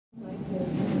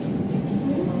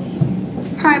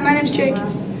Hi, my name's Jake.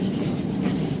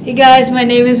 Hey guys, my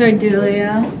name is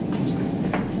Ardelia.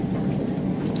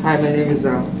 Hi, my name is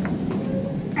Al.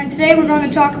 And today we're going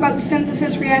to talk about the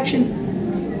synthesis reaction.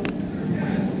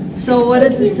 So what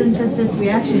is the synthesis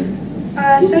reaction?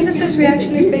 Synthesis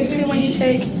reaction is basically when you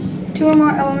take two or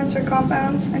more elements or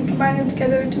compounds and combine them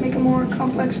together to make a more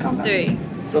complex compound. 3.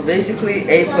 So basically,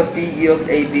 A plus B yields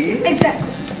AB. Exactly.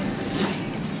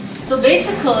 So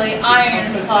basically,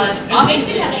 iron plus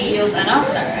oxygen yields an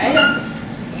oxide, right?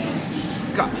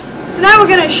 So now we're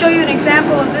going to show you an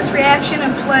example of this reaction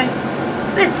in play.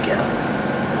 Let's go.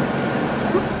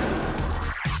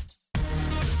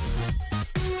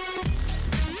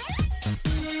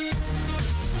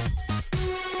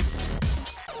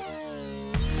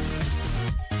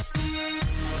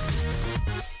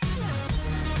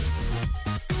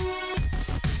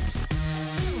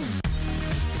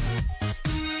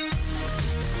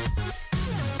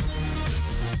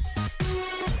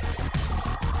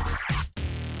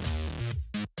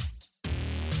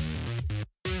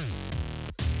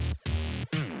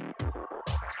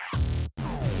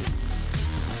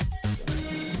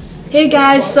 Hey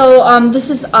guys, so this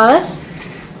is us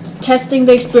testing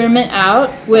the experiment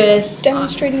out with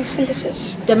Demonstrating the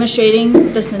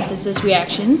synthesis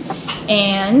reaction,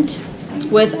 and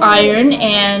with iron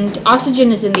and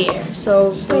oxygen is in the air.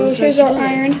 So here's our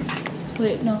iron.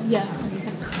 Wait, no, yeah.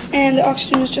 And the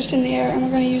oxygen is just in the air, and we're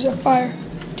going to use our fire,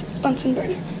 Bunsen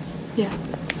burner. Yeah.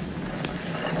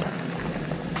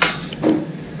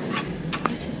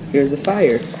 Here's a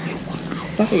fire.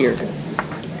 Fire.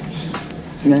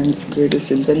 Man's greatest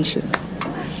invention.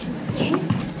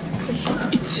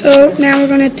 So now we're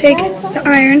going to take the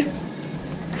iron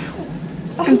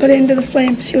and put it into the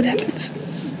flame, see what happens.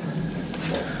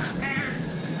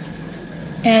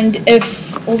 And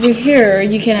if over here,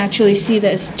 you can actually see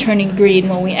that it's turning green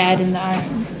when we add in the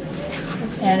iron.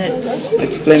 And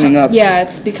it's flaming up. Yeah,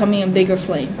 it's becoming a bigger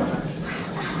flame.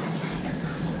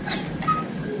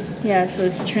 Yeah, so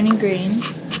it's turning green.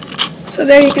 So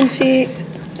there you can see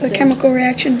the chemical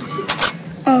reaction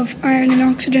of iron and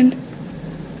oxygen,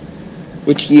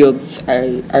 which yields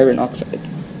iron oxide.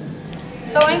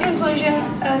 So in conclusion,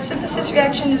 a synthesis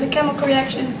reaction is a chemical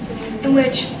reaction in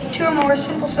which two or more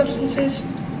simple substances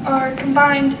are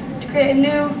combined to create a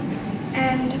new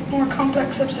and more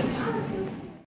complex substance.